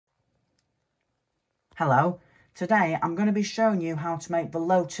Hello, today I'm going to be showing you how to make the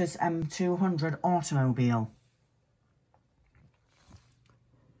Lotus M200 Automobile.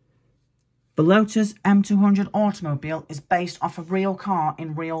 The Lotus M200 Automobile is based off a real car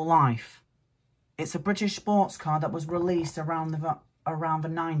in real life. It's a British sports car that was released around the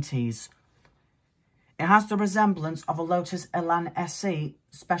 90s. It has the resemblance of a Lotus Elan SE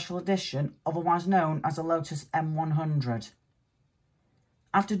Special Edition, otherwise known as a Lotus M100.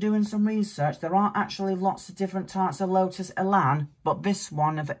 After doing some research, there are actually lots of different types of Lotus Elan, but this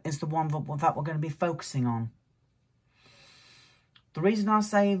one is the one that we're going to be focusing on. The reason I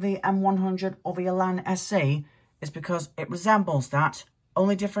say the M100 or the Elan SE is because it resembles that.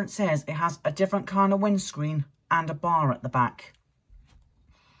 Only difference is it has a different kind of windscreen and a bar at the back.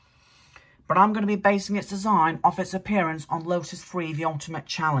 But I'm going to be basing its design off its appearance on Lotus 3 The Ultimate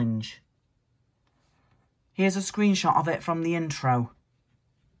Challenge. Here's a screenshot of it from the intro.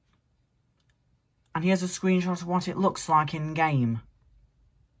 And here's a screenshot of what it looks like in game.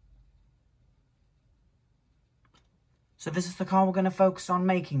 So this is the car we're going to focus on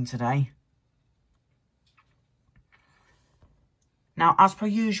making today. Now, as per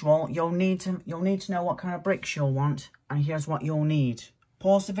usual, you'll need to know what kind of bricks you'll want, and here's what you'll need.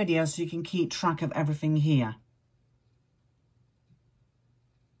 Pause the video so you can keep track of everything here.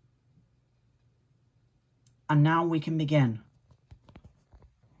 And now we can begin.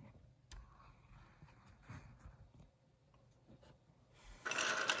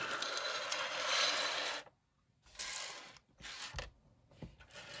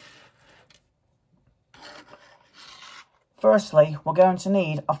 Firstly, we're going to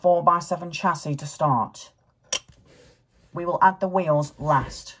need a 4x7 chassis to start. We will add the wheels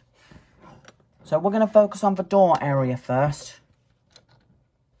last. So we're going to focus on the door area first.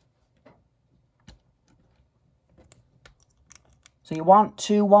 So you want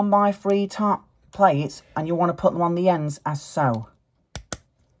two 1x3 top plates and you want to put them on the ends as so.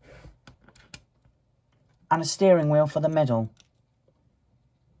 And a steering wheel for the middle.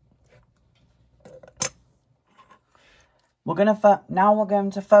 Now we're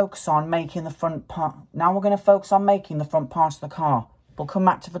going to focus on making the front part. Now we're going to focus on making the front parts of the car. We'll come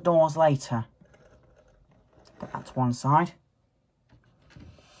back to the doors later. Put that to one side.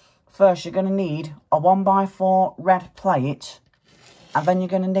 First, you're going to need a 1x4 red plate, and then you're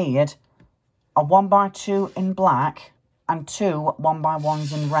going to need a 1x2 in black and two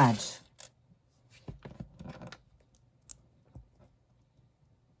 1x1s in red.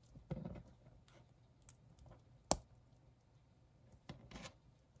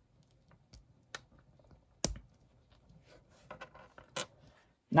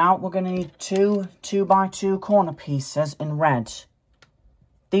 Now we're going to need two 2x2 corner pieces in red.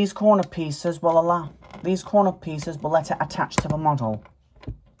 These corner pieces will let it attach to the model.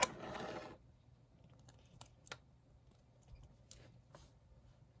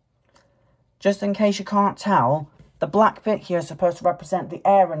 Just in case you can't tell, the black bit here is supposed to represent the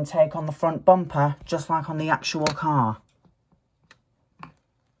air intake on the front bumper, just like on the actual car.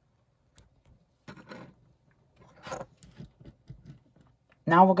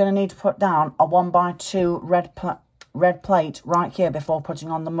 Now we're going to need to put down a 1x2 red plate right here before putting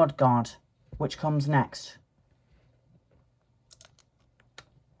on the mudguard, which comes next.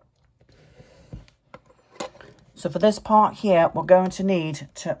 So for this part here, we're going to need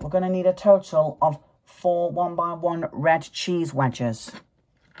a total of 4 1x1 red cheese wedges.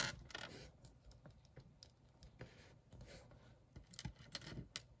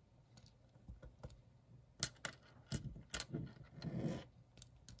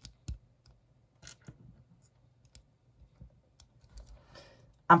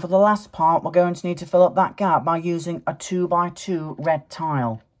 And for the last part, we're going to need to fill up that gap by using a 2x2 red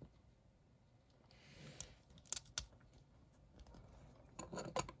tile.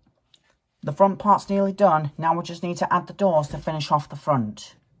 The front part's nearly done. Now we just need to add the doors to finish off the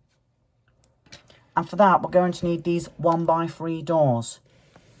front. And for that, we're going to need these 1x3 doors.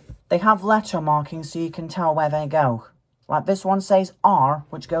 They have letter markings so you can tell where they go. Like this one says R,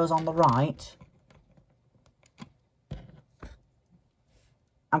 which goes on the right.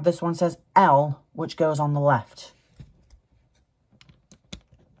 And this one says L, which goes on the left.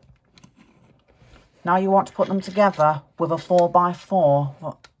 Now you want to put them together with a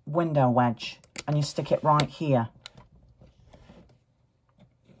 4x4 window wedge. And you stick it right here.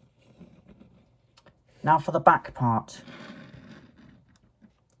 Now for the back part.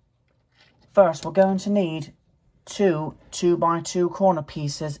 First, we're going to need two 2x2 corner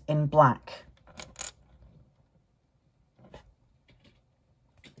pieces in black.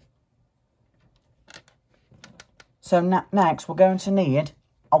 So next we're going to need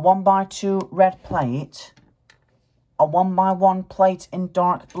a 1x2 red plate, a 1x1 plate in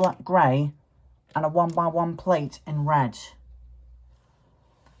dark black grey, and a 1x1 plate in red.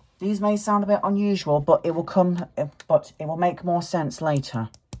 These may sound a bit unusual, but it will make more sense later.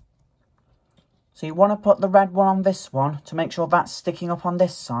 So you want to put the red one on this one to make sure that's sticking up on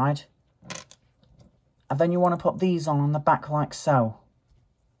this side. And then you want to put these on the back like so.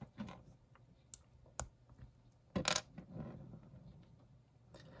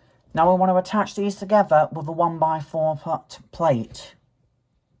 Now we want to attach these together with a 1x4 plate.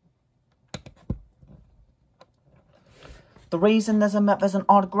 The reason there's an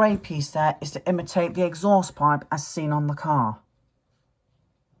odd grey piece there is to imitate the exhaust pipe as seen on the car.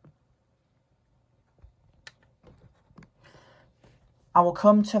 I'll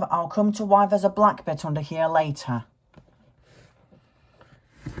come to why there's a black bit under here later.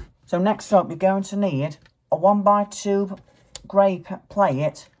 So next up, you're going to need a 1x2 grey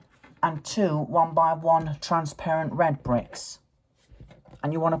plate and two 1x1 transparent red bricks.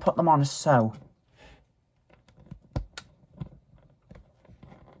 And you want to put them on as so.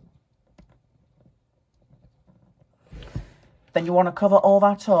 Then you want to cover all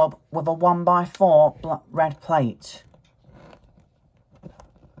that up with a 1x4 red plate.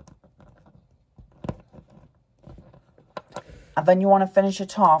 And then you want to finish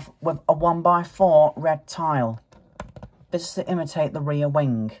it off with a 1x4 red tile. This is to imitate the rear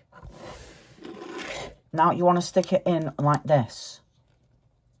wing. Now you want to stick it in like this.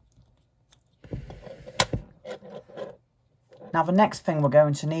 Now the next thing we're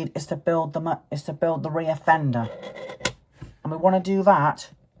going to need is to build the rear fender. And we want to do that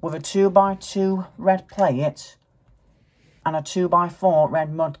with a 2x2 red plate and a 2x4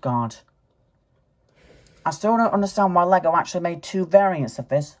 red mudguard. I still don't understand why LEGO actually made two variants of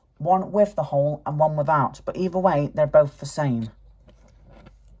this, one with the hole and one without, but either way, they're both the same.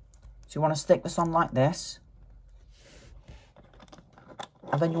 So you want to stick this on like this,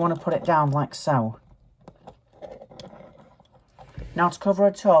 and then you want to put it down like so. Now to cover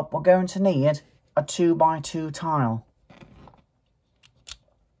it up, we're going to need a 2x2 tile.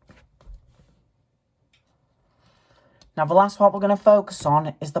 Now the last part we're going to focus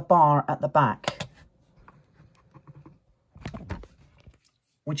on is the bar at the back,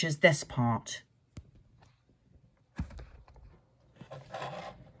 which is this part.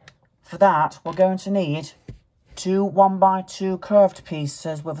 For that, we're going to need two 1x2 curved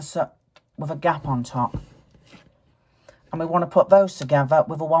pieces with a gap on top. And we want to put those together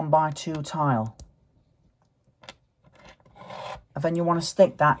with a 1x2 tile. And then you want to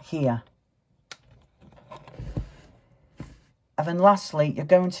stick that here. And then lastly, you're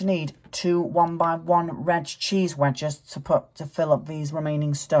going to need two 1x1 red cheese wedges to fill up these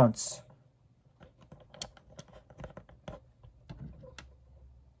remaining studs.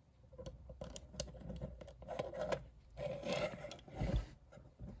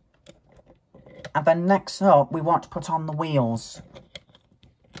 And then next up, we want to put on the wheels.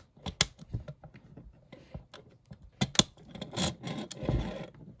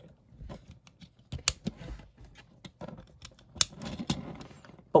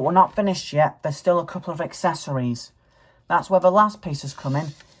 But we're not finished yet. There's still a couple of accessories. That's where the last pieces come in.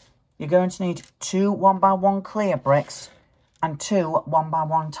 You're going to need two 1x1 clear bricks and two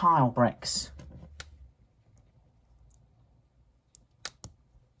 1x1 tile bricks.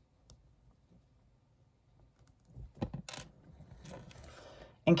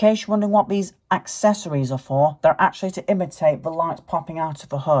 In case you're wondering what these accessories are for, they're actually to imitate the lights popping out of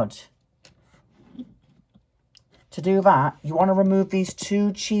the hood. To do that, you want to remove these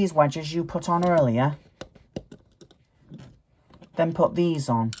two cheese wedges you put on earlier. Then put these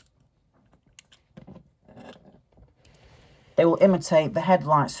on. They will imitate the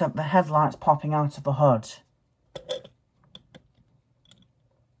headlights popping out of the hood.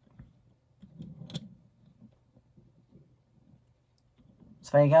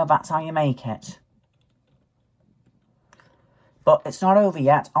 So there you go, that's how you make it. But it's not over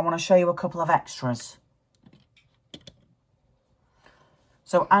yet. I want to show you a couple of extras.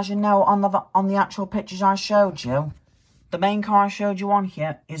 So as you know, on the actual pictures I showed you, the main car I showed you on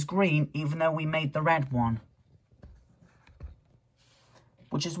here is green, even though we made the red one.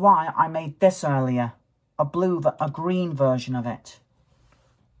 Which is why I made this earlier, a green version of it.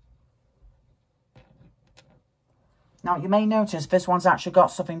 Now you may notice this one's actually got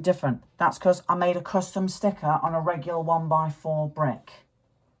something different. That's because I made a custom sticker on a regular 1x4 brick.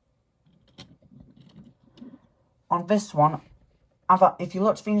 On this one, if you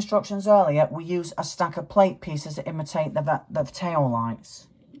looked at the instructions earlier, we use a stack of plate pieces to imitate the tail lights.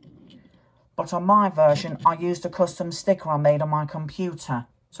 But on my version, I used a custom sticker I made on my computer,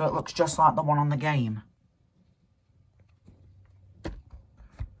 So it looks just like the one on the game.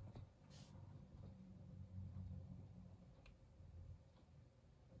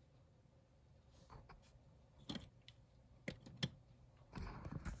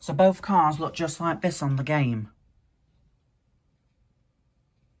 So both cars look just like this on the game.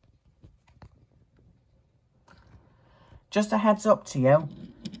 Just a heads up to you,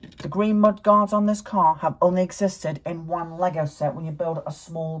 the green mudguards on this car have only existed in one Lego set when you build a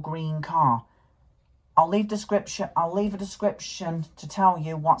small green car. I'll leave a description to tell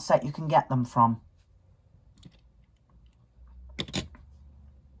you what set you can get them from.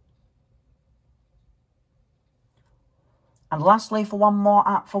 And lastly, for one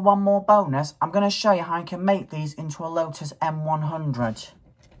more bonus, I'm going to show you how you can make these into a Lotus M100.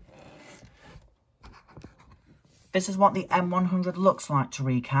 This is what the M100 looks like, to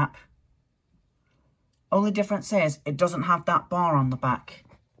recap. Only difference is, it doesn't have that bar on the back.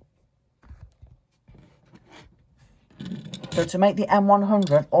 So to make the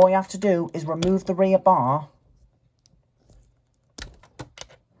M100, all you have to do is remove the rear bar,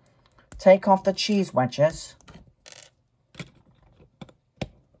 take off the cheese wedges,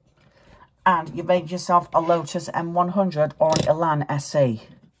 and you've made yourself a Lotus M100 or an Elan SE.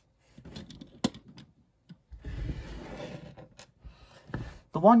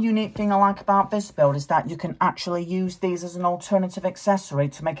 The one unique thing I like about this build is that you can actually use these as an alternative accessory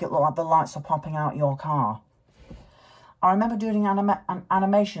to make it look like the lights are popping out your car. I remember doing an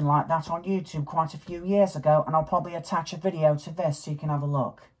animation like that on YouTube quite a few years ago, and I'll probably attach a video to this so you can have a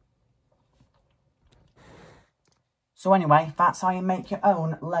look. So anyway, that's how you make your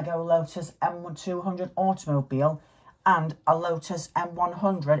own Lego Lotus M200 Automobile and a Lotus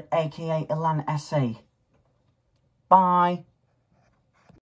M100 aka Elan SE. Bye!